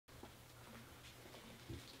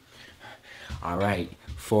All right,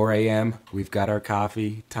 4 a.m. We've got our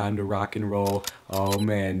coffee. Time to rock and roll. Oh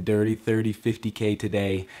man, Dirty 30 50K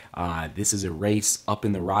today. This is a race up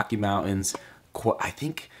in the Rocky Mountains. I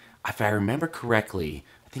think, if I remember correctly,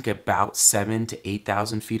 I think about 7,000 to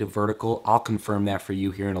 8,000 feet of vertical. I'll confirm that for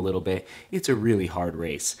you here in a little bit. It's a really hard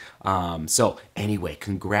race. So anyway,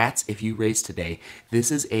 congrats if you race today.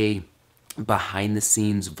 This is a behind the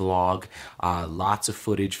scenes vlog, lots of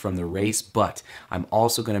footage from the race, but I'm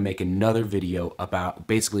also going to make another video about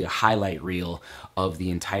basically a highlight reel of the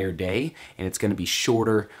entire day, and it's going to be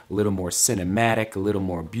shorter, a little more cinematic, a little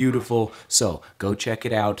more beautiful, so go check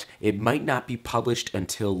it out. It might not be published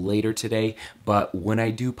until later today, but when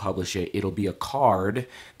I do publish it, it'll be a card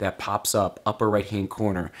that pops up upper right hand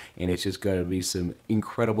corner, and it's just going to be some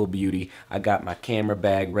incredible beauty. I got my camera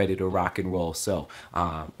bag ready to rock and roll, so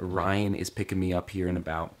Ryan is picking me up here in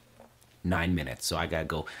about 9 minutes, so I gotta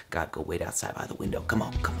go wait outside by the window. Come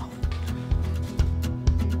on, come on.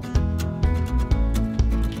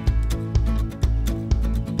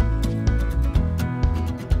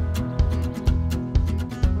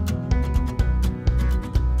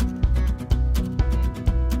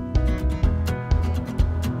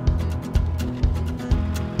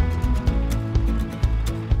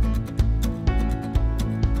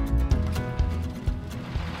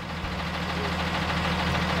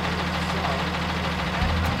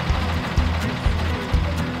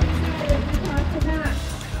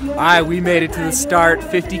 All right, we made it to the start,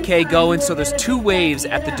 50K going, so there's two waves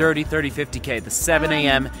at the Dirty 30 50K, the 7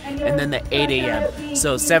 a.m. and then the 8 a.m.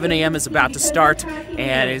 So 7 a.m. is about to start,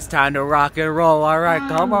 and it's time to rock and roll. All right,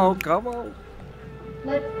 come on, come on.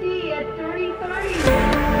 Let's see, at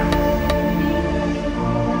 30-30.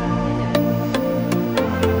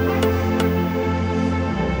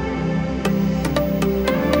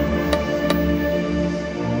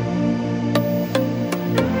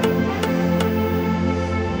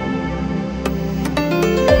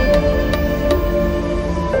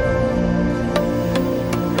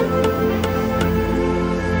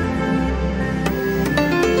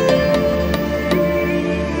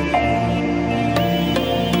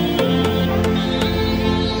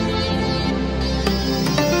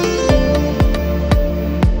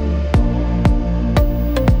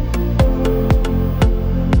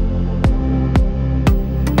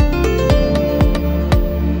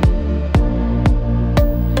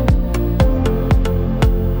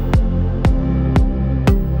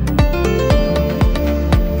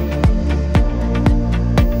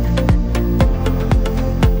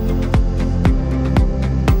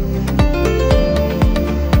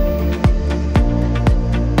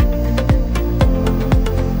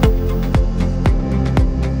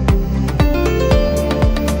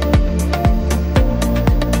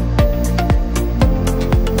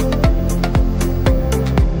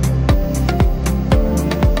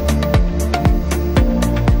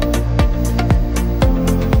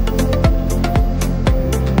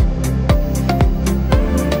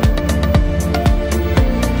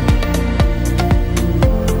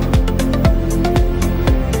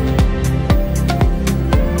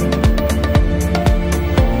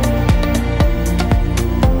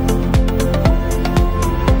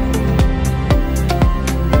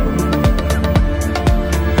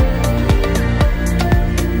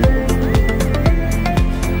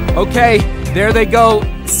 Okay, there they go.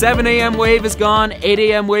 7 a.m. wave is gone, 8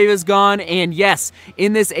 a.m. wave is gone, and yes,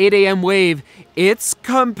 in this 8 a.m. wave, it's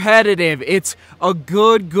competitive. It's a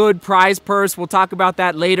good prize purse. We'll talk about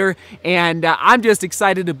that later, and I'm just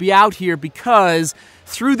excited to be out here because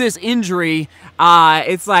through this injury,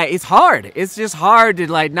 it's hard. It's just hard to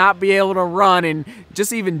like not be able to run and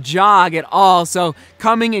just even jog at all. So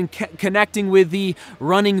coming and connecting with the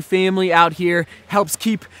running family out here helps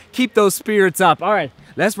keep those spirits up. All right.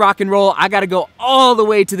 Let's rock and roll. I gotta go all the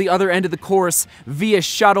way to the other end of the course via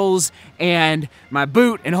shuttles and my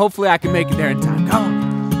boot, and hopefully I can make it there in time. Come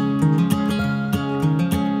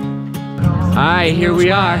on. All right, here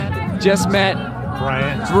we are. Just met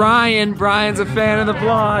Brian. Brian's a fan of the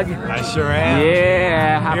vlog. I sure am.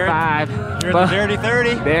 Yeah, high five. You're in the Dirty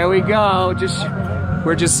 30. There we go.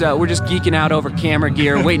 We're just geeking out over camera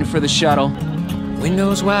gear, waiting for the shuttle.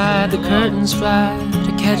 Windows wide, the curtains fly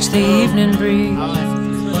to catch the evening breeze.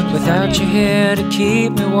 Without you here to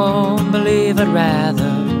keep me warm, believe I'd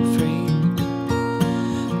rather free.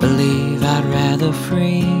 Believe I'd rather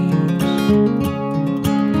free.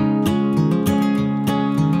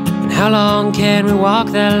 And how long can we walk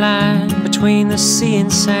that line between the sea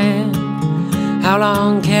and sand? How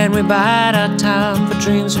long can we bide our time for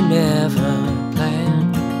dreams we never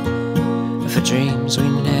planned? For dreams we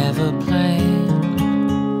never planned.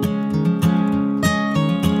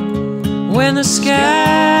 when the sky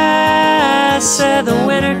said the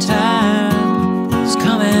winter time was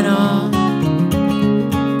coming on,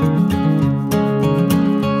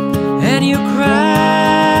 and you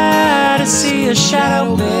cried to see a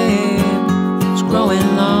shadow, babe, was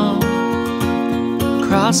growing long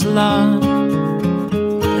across the lawn.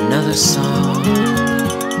 Another song.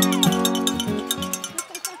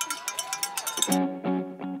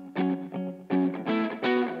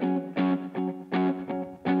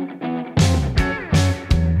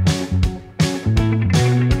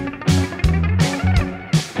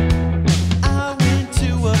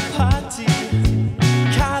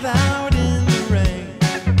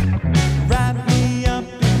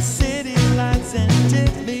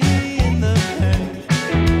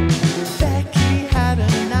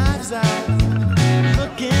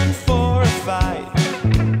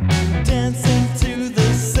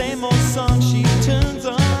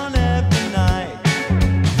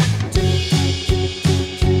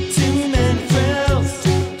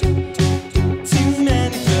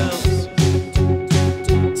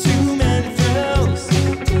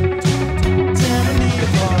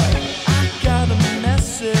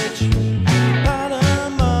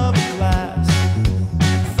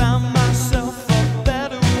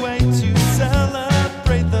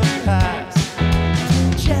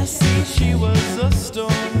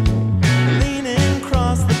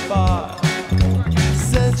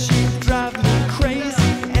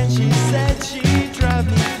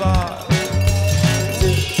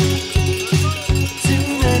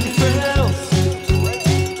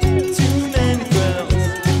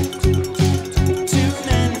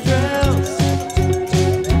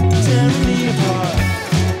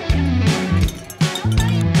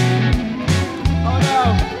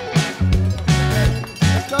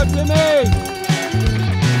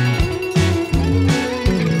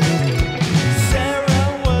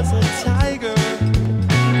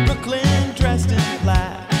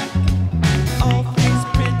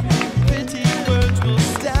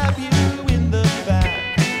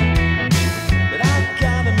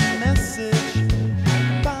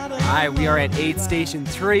 We are at aid station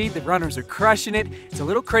 3. The runners are crushing it. It's a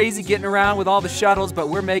little crazy getting around with all the shuttles, but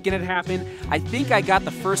we're making it happen. I think I got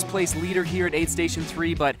the first place leader here at aid station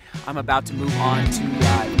 3, but I'm about to move on to the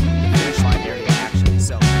finish line area actually.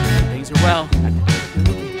 So things are well.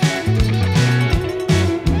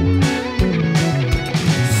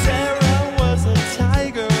 Sarah was a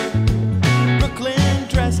tiger, Brooklyn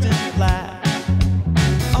dressed in black.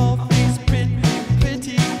 All these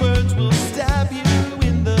pretty words will stab you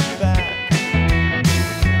in the back.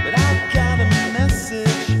 But I got a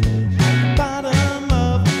message at the bottom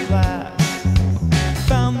of the glass.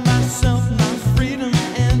 Found myself my freedom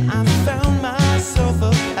and I found myself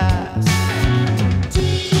a past. Too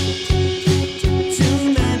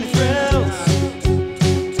many thrills,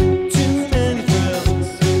 too many thrills,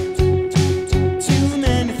 too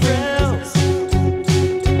many thrills,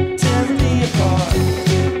 tearing me apart.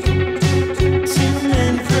 Too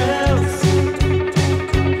many thrills,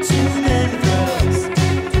 too many thrills,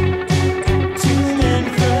 too many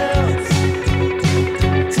thrills,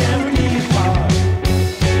 tearing me apart.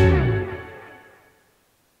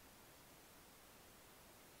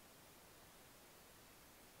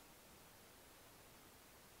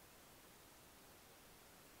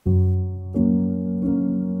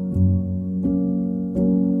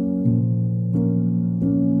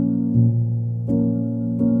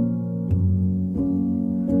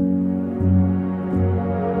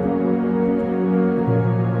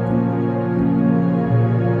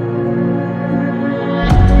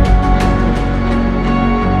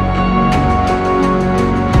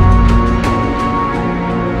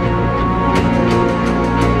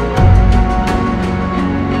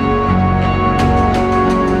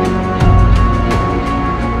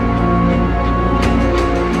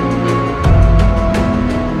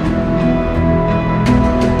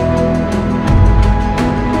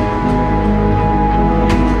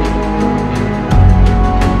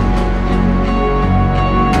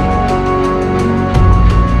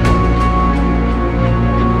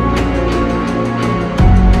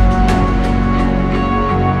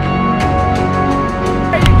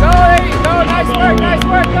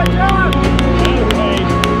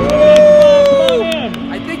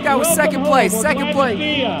 Second place.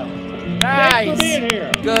 Nice.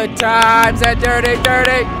 Good times at Dirty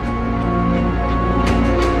Dirty.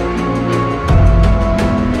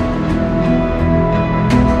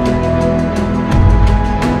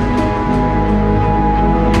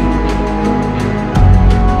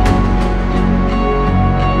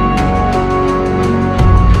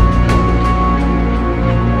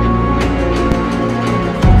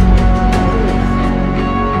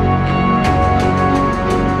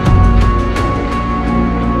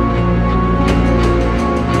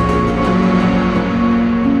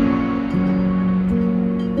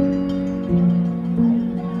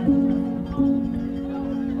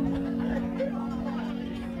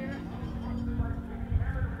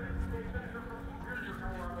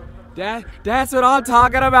 That's what I'm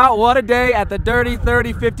talking about. What a day at the Dirty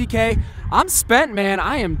 30 50K. I'm spent, man.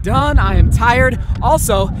 I am done. I am tired.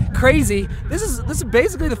 Also, crazy. This is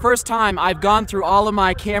basically the first time I've gone through all of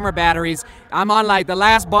my camera batteries. I'm on like the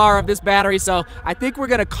last bar of this battery, so I think we're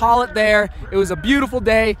gonna call it there. It was a beautiful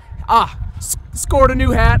day. Scored a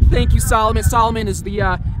new hat. Thank you, Salomon. Salomon is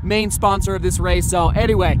the main sponsor of this race. So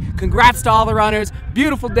anyway, congrats to all the runners.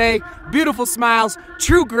 Beautiful day, beautiful smiles,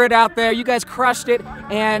 true grit out there. You guys crushed it,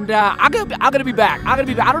 and I'm gonna be back. I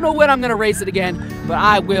don't know when I'm gonna race it again, but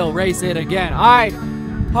I will race it again. All right.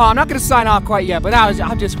 Oh, I'm not gonna sign off quite yet, but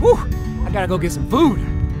I'm just, whew, I gotta go get some food.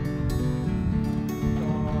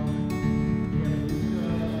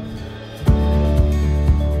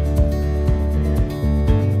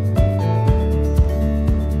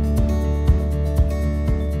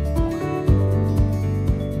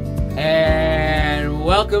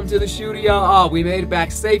 Welcome to the studio. Oh, we made it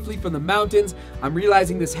back safely from the mountains. I'm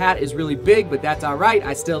realizing this hat is really big, but that's all right.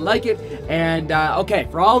 I still like it. And okay,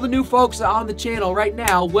 for all the new folks on the channel right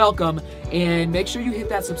now, welcome. And make sure you hit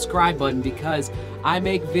that subscribe button because I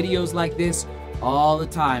make videos like this all the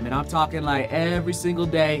time, and I'm talking like every single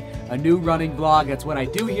day, a new running vlog. That's what I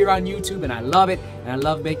do here on YouTube, and I love it, and I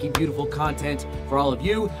love making beautiful content for all of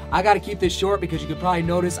you. I gotta keep this short because you could probably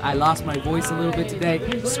notice I lost my voice a little bit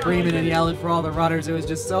today, screaming and yelling for all the runners. It was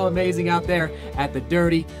just so amazing out there at the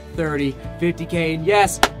Dirty 30 50K, and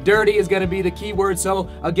yes, dirty is gonna be the keyword. So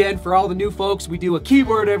again, for all the new folks, we do a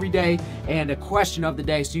keyword every day and a question of the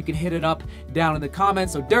day, so you can hit it up down in the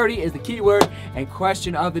comments. So dirty is the keyword, and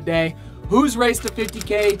question of the day: who's raced a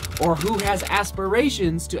 50K or who has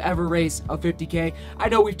aspirations to ever race a 50K? I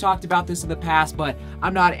know we've talked about this in the past, but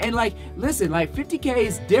I'm not. And like, listen, like 50K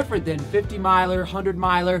is different than 50 miler, 100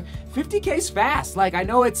 miler. 50K is fast. Like, I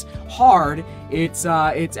know it's hard. It's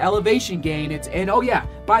elevation gain. And oh yeah,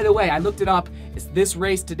 by the way, I looked it up. This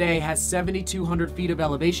race today has 7,200 feet of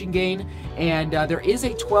elevation gain, and there is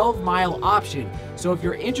a 12-mile option. So if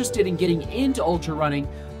you're interested in getting into ultra running,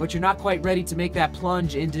 but you're not quite ready to make that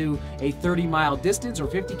plunge into a 30-mile distance or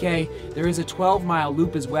 50K, there is a 12-mile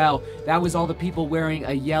loop as well. That was all the people wearing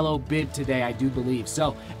a yellow bib today, I do believe.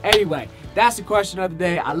 So anyway, that's the question of the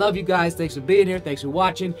day. I love you guys. Thanks for being here. Thanks for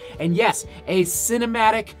watching. And yes, a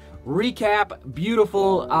cinematic recap,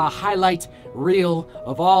 beautiful highlight reel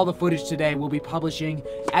of all the footage today we'll be publishing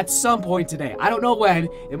at some point today. I don't know when.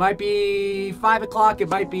 It might be 5 o'clock. It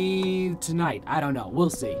might be tonight. I don't know. We'll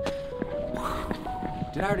see.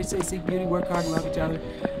 Did I already say seek beauty, work hard, and love each other?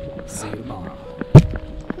 See you tomorrow.